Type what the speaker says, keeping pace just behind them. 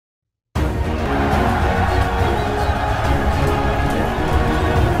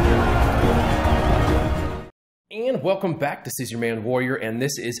and welcome back. This is your man Warrior, and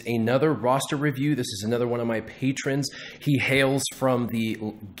this is another roster review. This is another one of my patrons. He hails from the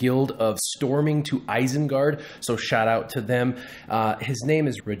Guild of Storming to Isengard, so shout out to them. His name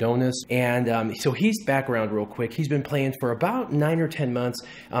is Radonis, and so he's background real quick. He's been playing for about 9 or 10 months.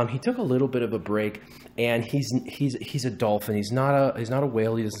 He took a little bit of a break, and he's a dolphin. He's not a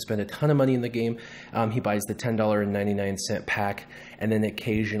whale. He doesn't spend a ton of money in the game. He buys the $10.99 pack, and then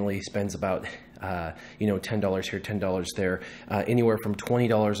occasionally spends about $10 here, $10 there, anywhere from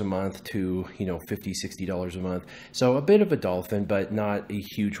 $20 a month to, $50, $60 a month. So a bit of a dolphin, but not a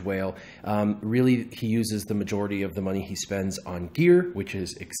huge whale. Really, he uses the majority of the money he spends on gear, which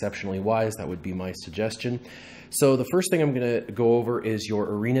is exceptionally wise. That would be my suggestion. So the first thing I'm going to go over is your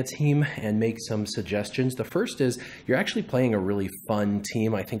arena team and make some suggestions. The first is you're actually playing a really fun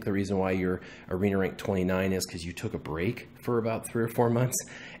team. I think the reason why you're arena rank 29 is because you took a break for about 3 or 4 months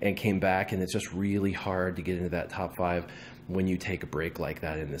and came back, and it's just really hard to get into that top 5 when you take a break like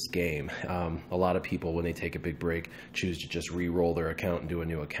that in this game. A lot of people, when they take a big break, choose to just re-roll their account and do a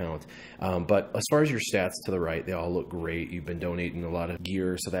new account. But as far as your stats to the right, they all look great. You've been donating a lot of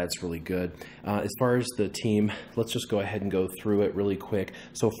gear, so that's really good. As far as the team, let's just go ahead and go through it really quick.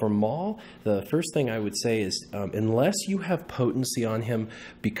 So for Maul, the first thing I would say is unless you have potency on him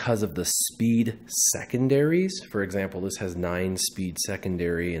because of the speed secondaries, for example, this has 9 speed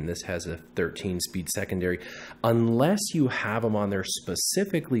secondary and this has a 13 speed secondary, unless you have them on there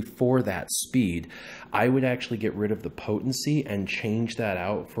specifically for that speed, I would actually get rid of the potency and change that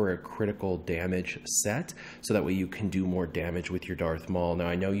out for a critical damage set, so that way you can do more damage with your Darth Maul. Now,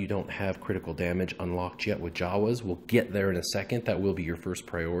 I know you don't have critical damage unlocked yet with Jawas. We'll get there in a second. That will be your first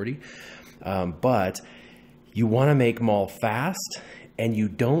priority. But you want to make Maul fast, and you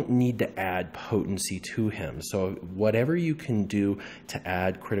don't need to add potency to him. So whatever you can do to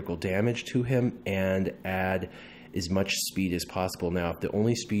add critical damage to him and add as much speed as possible. Now, if the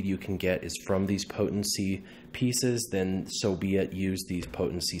only speed you can get is from these potency pieces, then so be it, use these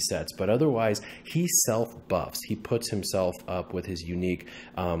potency sets. But otherwise, he self-buffs. He puts himself up with his unique,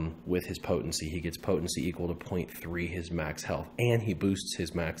 with his potency. He gets potency equal to 0.3 his max health, and he boosts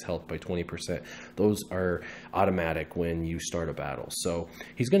his max health by 20%. Those are automatic when you start a battle. So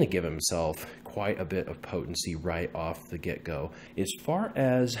he's going to give himself quite a bit of potency right off the get-go. As far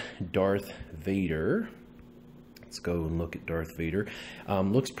as Darth Vader, let's go and look at Darth Vader.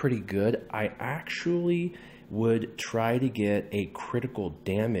 Looks pretty good. I actually would try to get a critical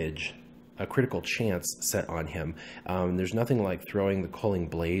chance set on him. There's nothing like throwing the culling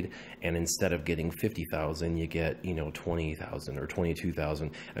blade, and instead of getting 50,000, you get 20,000 or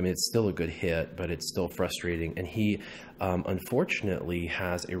 22,000. I mean, it's still a good hit, but it's still frustrating. And he unfortunately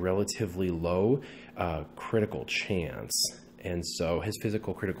has a relatively low critical chance. And so his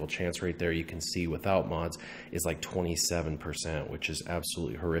physical critical chance right there, you can see without mods, is like 27%, which is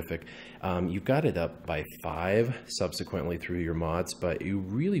absolutely horrific. You've got it up by 5 subsequently through your mods, but you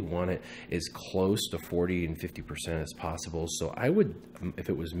really want it as close to 40 and 50% as possible. So I would, if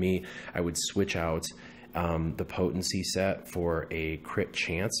it was me, I would switch out the potency set for a crit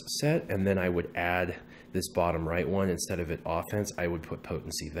chance set, and then I would add this bottom right one. Instead of it offense, I would put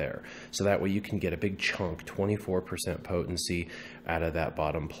potency there. So that way you can get a big chunk, 24% potency out of that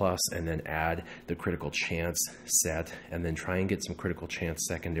bottom plus, and then add the critical chance set, and then try and get some critical chance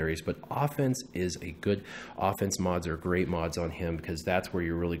secondaries. But offense is a good, offense mods are great mods on him, because that's where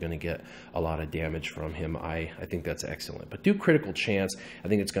you're really going to get a lot of damage from him. I think that's excellent. But do critical chance. I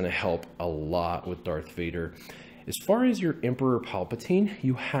think it's going to help a lot with Darth Vader. As far as your Emperor Palpatine,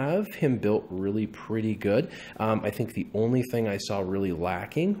 you have him built really pretty good. I think the only thing I saw really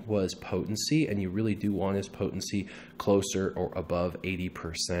lacking was potency, and you really do want his potency closer or above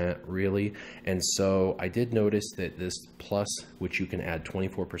 80%, really. And so I did notice that this plus, which you can add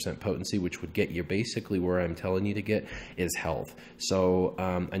 24% potency, which would get you basically where I'm telling you to get, is health. So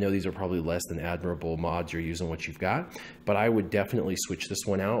I know these are probably less than admirable mods. You're using what you've got, but I would definitely switch this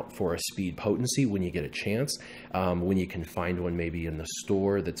one out for a speed potency when you get a chance. When you can find one maybe in the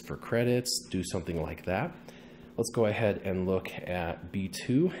store that's for credits, do something like that. Let's go ahead and look at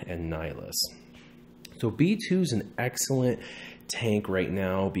B2 and Nihilus. So B2 is an excellent tank right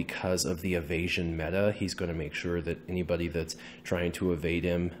now because of the evasion meta. He's going to make sure that anybody that's trying to evade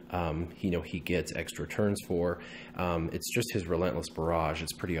him, he gets extra turns for. It's just his relentless barrage.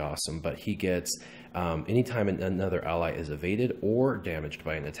 It's pretty awesome, but he gets anytime another ally is evaded or damaged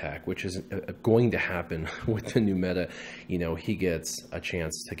by an attack, which is going to happen with the new meta, he gets a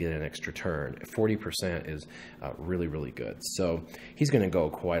chance to get an extra turn. 40% is really, really good. So he's going to go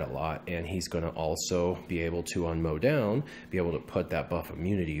quite a lot, and he's going to also be able to, on mow down, be able to put that buff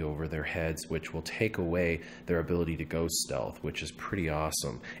immunity over their heads, which will take away their ability to go stealth, which is pretty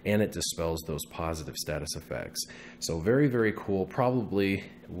awesome. And it dispels those positive status effects. So very, very cool. Probably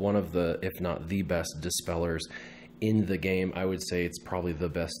one of the, if not the best dispellers in the game. I would say it's probably the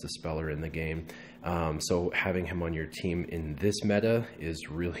best dispeller in the game. So having him on your team in this meta is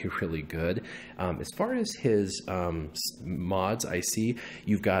really, really good. As far as his mods, I see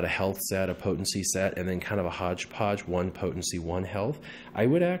you've got a health set, a potency set, and then kind of a hodgepodge, 1 potency, 1 health. I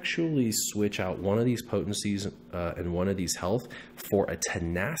would actually switch out one of these potencies and one of these health for a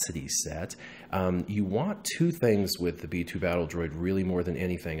tenacity set. You want 2 things with the B2 Battle Droid really more than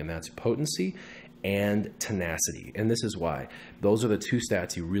anything, and that's potency and tenacity. And this is why. Those are the 2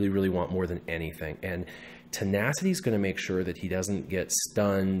 stats you really, really want more than anything. And tenacity is going to make sure that he doesn't get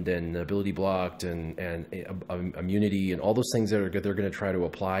stunned and ability blocked and immunity and all those things that they're going to try to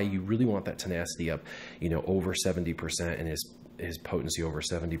apply. You really want that tenacity up, you know, over 70%, and his potency over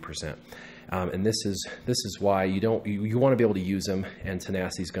 70%. And this is why you want to be able to use him, and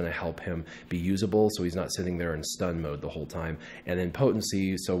tenacity is going to help him be usable, so he's not sitting there in stun mode the whole time. And then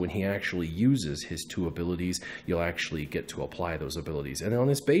potency, so when he actually uses his 2 abilities, you'll actually get to apply those abilities. And on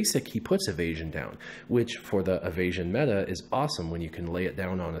his basic, he puts evasion down, which for the evasion meta is awesome when you can lay it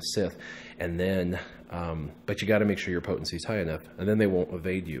down on a Sith, and then but you got to make sure your potency is high enough, and then they won't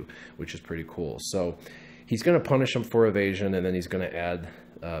evade you, which is pretty cool. So he's going to punish them for evasion, and then he's going to add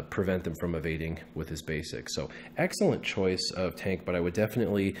prevent them from evading with his basics. So excellent choice of tank, but I would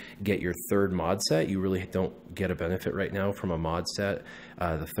definitely get your 3rd mod set. You really don't get a benefit right now from a mod set,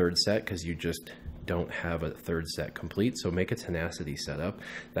 the 3rd set, because you just don't have a 3rd set complete. So make a tenacity setup.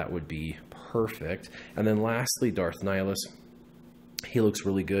 That would be perfect. And then lastly, Darth Nihilus. He looks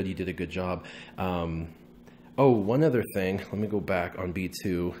really good. You did a good job. Oh, one other thing. Let me go back on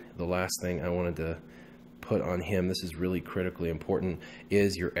B2. The last thing I wanted to put on him, this is really critically important,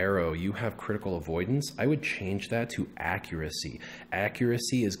 is your arrow. You have critical avoidance. I would change that to accuracy.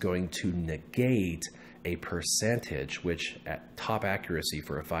 Accuracy is going to negate a percentage, which at top accuracy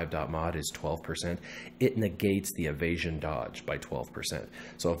for a 5-dot mod is 12%. It negates the evasion dodge by 12%.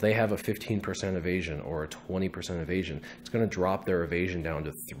 So if they have a 15% evasion or a 20% evasion, it's going to drop their evasion down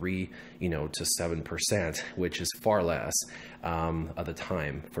to 3, to 7%, which is far less of the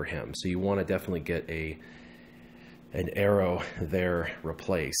time for him. So you want to definitely get an arrow there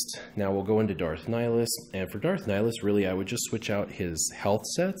replaced. Now we'll go into Darth Nihilus, and for Darth Nihilus, really I would just switch out his health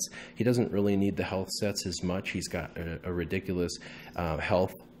sets. He doesn't really need the health sets as much. He's got a ridiculous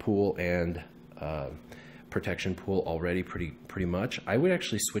health pool and protection pool already pretty much. I would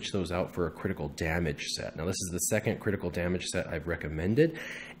actually switch those out for a critical damage set. Now this is the 2nd critical damage set I've recommended,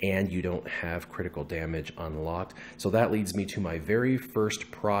 and you don't have critical damage unlocked. So that leads me to my very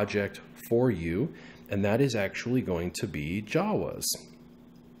first project for you, and that is actually going to be Jawas.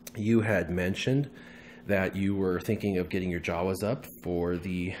 You had mentioned that you were thinking of getting your Jawas up for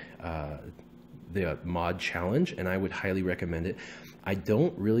the mod challenge, and I would highly recommend it. I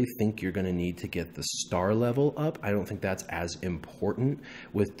don't really think you're going to need to get the star level up. I don't think that's as important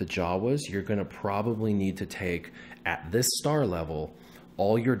with the Jawas. You're going to probably need to take, at this star level,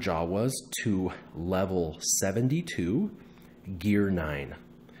 all your Jawas to level 72, gear 9.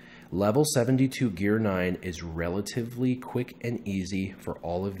 Level 72 gear 9 is relatively quick and easy for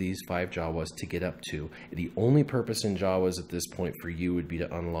all of these 5 Jawas to get up to. The only purpose in Jawas at this point for you would be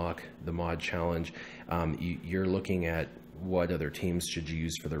to unlock the mod challenge. You're looking at what other teams should you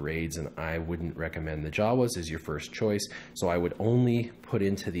use for the raids, and I wouldn't recommend the Jawas as your first choice. So I would only put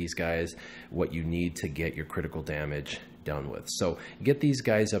into these guys what you need to get your critical damage done with. So get these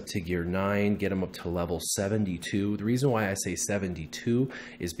guys up to gear 9, get them up to level 72. The reason why I say 72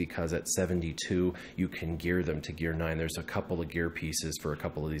 is because at 72 you can gear them to gear 9. There's a couple of gear pieces for a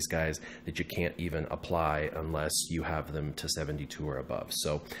couple of these guys that you can't even apply unless you have them to 72 or above.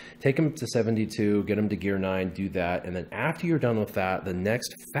 So take them to 72, get them to gear 9, do that, and then after you're done with that, the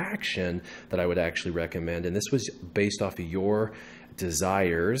next faction that I would actually recommend, and this was based off of your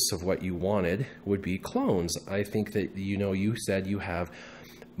desires of what you wanted, would be clones. I think that, you said you have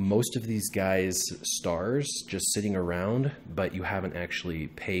most of these guys' stars just sitting around, but you haven't actually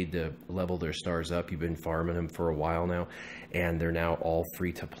paid to level their stars up. You've been farming them for a while now, and they're now all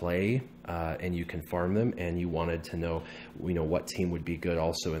free to play. and you can farm them, and you wanted to know, what team would be good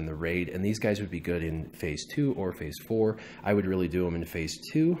also in the raid, and these guys would be good in phase 2 or phase 4. I would really do them in phase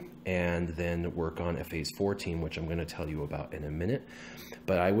 2 and then work on a phase 4 team, which I'm going to tell you about in a minute.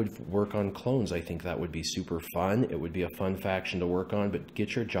 But I would work on clones. I think that would be super fun. It would be a fun faction to work on, but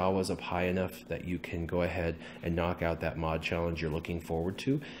get your Jawas up high enough that you can go ahead and knock out that mod challenge you're looking forward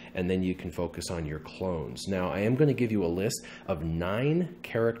to, and then you can focus on your clones. Now, I am going to give you a list of 9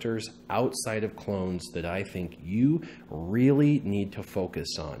 characters outside of clones that I think you really need to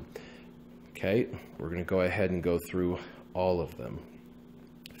focus on. Okay, we're going to go ahead and go through all of them.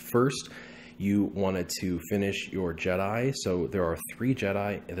 First, you wanted to finish your Jedi. So there are 3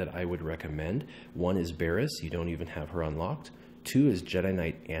 Jedi that I would recommend. 1 is Barriss. You don't even have her unlocked. 2 is Jedi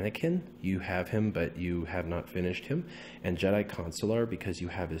Knight Anakin. You have him, but you have not finished him. And Jedi Consular, because you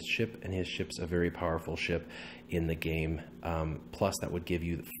have his ship, and his ship's a very powerful ship in the game. Plus, that would give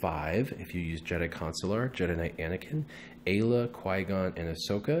you 5 if you use Jedi Consular, Jedi Knight Anakin, Ayla, Qui-Gon, and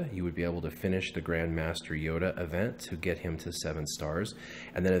Ahsoka. You would be able to finish the Grand Master Yoda event to get him to 7 stars.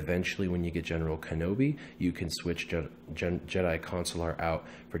 And then eventually, when you get General Kenobi, you can switch Jedi Consular out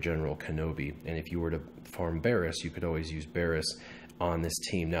for General Kenobi. And if you were to farm Barriss, you could always use Barriss on this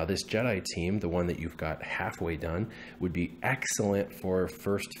team. Now, this Jedi team, the one that you've got halfway done, would be excellent for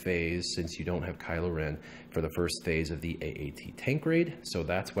first phase, since you don't have Kylo Ren, for the first phase of the AAT tank raid. So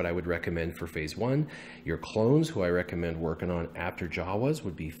that's what I would recommend for phase 1. Your clones, who I recommend working on after Jawas,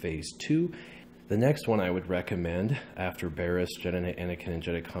 would be phase 2. The next one I would recommend after Barriss, Jedi Knight Anakin, and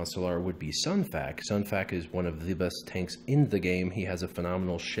Jedi Consular would be Sun Fac. Sun Fac is one of the best tanks in the game. He has a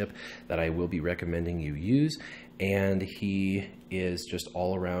phenomenal ship that I will be recommending you use, and he is just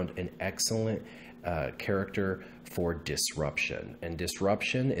all around an excellent character for disruption. And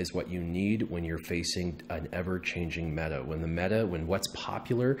disruption is what you need when you're facing an ever-changing meta. When what's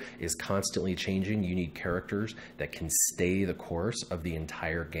popular is constantly changing, you need characters that can stay the course of the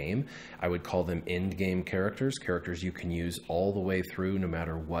entire game. I would call them end-game characters you can use all the way through, no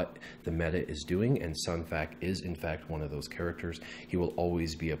matter what the meta is doing, and Sun Fac is in fact one of those characters. He will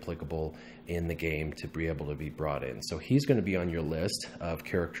always be applicable in the game to be able to be brought in. So he's going to be on your list of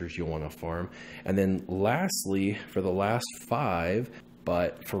characters you'll want to farm. And then lastly, for the last 5,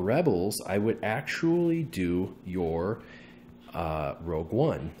 but for Rebels, I would actually do your Rogue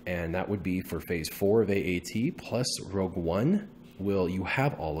One, and that would be for phase 4 of AAT, plus Rogue One. You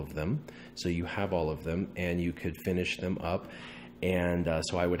have all of them, so you have all of them, and you could finish them up. And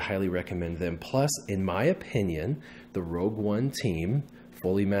so I would highly recommend them. Plus, in my opinion, the Rogue One team,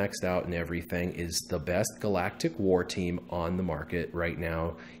 fully maxed out and everything, is the best Galactic War team on the market right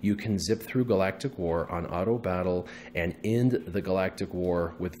now. You can zip through Galactic War on auto battle and end the Galactic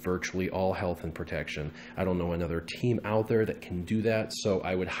War with virtually all health and protection. I don't know another team out there that can do that, so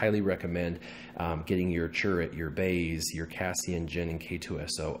I would highly recommend getting your Chirrut, your Baze, your Cassian, Jyn, and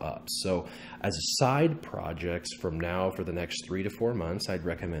K2SO up. So as side projects from now for the next 3 to 4 months, I'd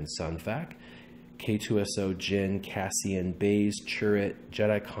recommend Sun Fac, K2SO, Jyn, Cassian, Baze, Chirrut,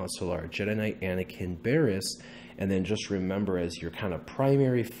 Jedi Consular, Jedi Knight Anakin, Barriss, and then just remember, as your kind of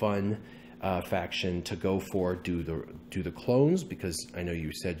primary fun faction to go for, do the clones, because I know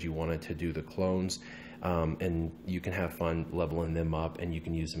you said you wanted to do the clones, and you can have fun leveling them up, and you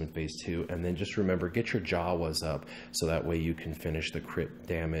can use them in phase 2. And then just remember, get your Jawas up, so that way you can finish the crit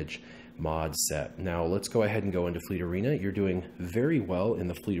damage mod set. Now let's go ahead and go into Fleet Arena. You're doing very well in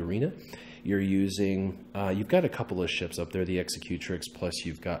the Fleet Arena. You're using, you've got a couple of ships up there, the Executrix, plus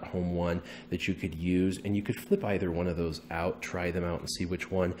you've got Home 1 that you could use, and you could flip either one of those out, try them out, and see which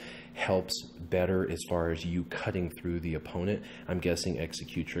one helps better as far as you cutting through the opponent. I'm guessing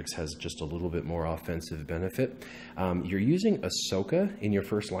Executrix has just a little bit more offensive benefit. You're using Ahsoka in your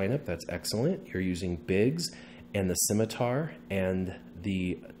first lineup. That's excellent. You're using Biggs and the Scimitar and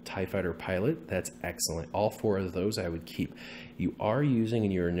the TIE Fighter Pilot. That's excellent. All 4 of those I would keep. You are using in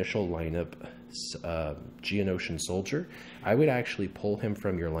your initial lineup Geonosian Soldier. I would actually pull him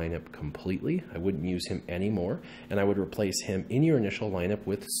from your lineup completely. I wouldn't use him anymore, and I would replace him in your initial lineup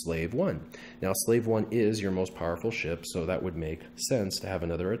with Slave 1. Now, Slave 1 is your most powerful ship, so that would make sense to have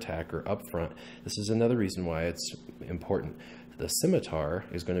another attacker up front. This is another reason why it's important. The Scimitar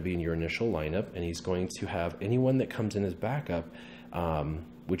is going to be in your initial lineup, and he's going to have anyone that comes in as backup,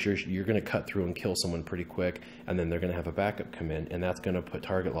 which you're going to cut through and kill someone pretty quick, and then they're going to have a backup come in, and that's going to put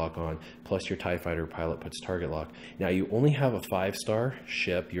target lock on, plus your TIE Fighter Pilot puts target lock. Now, you only have a 5-star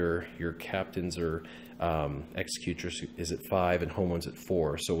ship. Your captains are Executrix is at 5 and Home 1's at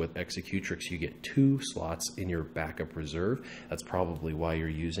 4. So with Executrix, you get 2 slots in your backup reserve. That's probably why you're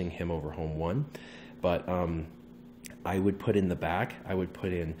using him over Home 1. But I would put in the back, I would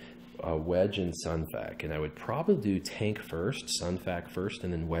put in Wedge and Sunfac, and I would probably do Tank first, Sunfac first,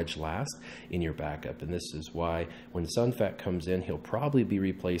 and then Wedge last in your backup. And this is why when Sunfac comes in, he'll probably be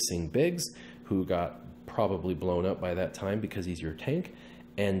replacing Biggs, who got probably blown up by that time because he's your tank.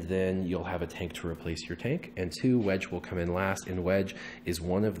 And then you'll have a tank to replace your tank. And 2, Wedge will come in last. And Wedge is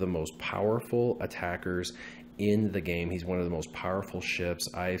one of the most powerful attackers in the game. He's one of the most powerful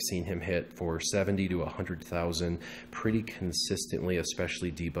ships. I've seen him hit for 70 to 100,000 pretty consistently,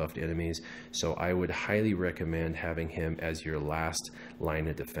 especially debuffed enemies. So I would highly recommend having him as your last line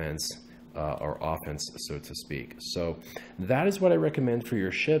of defense. Or offense, so to speak. So that is what I recommend for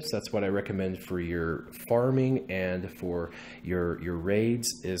your ships. That's what I recommend for your farming and for your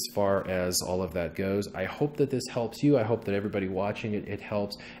raids as far as all of that goes. I hope that this helps you. I hope that everybody watching it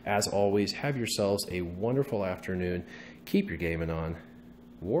helps. As always, have yourselves a wonderful afternoon. Keep your gaming on.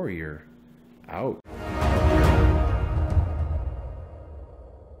 Warrior out.